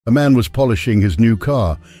A man was polishing his new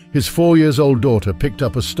car. His 4-year-old daughter picked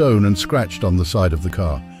up a stone and scratched on the side of the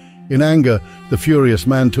car. In anger, the furious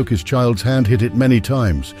man took his child's hand, hit it many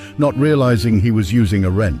times, not realizing he was using a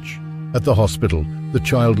wrench. At the hospital, the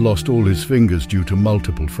child lost all his fingers due to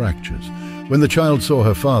multiple fractures. When the child saw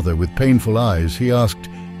her father with painful eyes, he asked,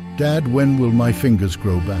 "Dad, when will my fingers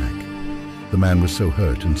grow back?" The man was so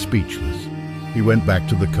hurt and speechless. He went back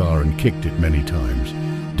to the car and kicked it many times.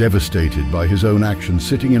 Devastated by his own actions,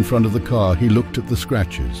 sitting in front of the car, he looked at the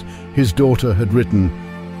scratches. His daughter had written,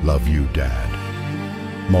 "Love you, Dad."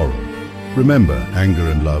 Moral: remember, anger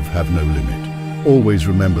and love have no limit. Always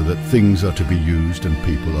remember that things are to be used and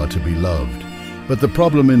people are to be loved. But the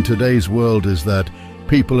problem in today's world is that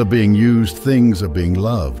people are being used, things are being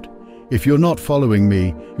loved. If you're not following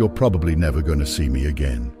me, you're probably never going to see me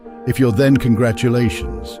again. If you're then,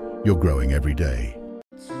 congratulations, you're growing every day.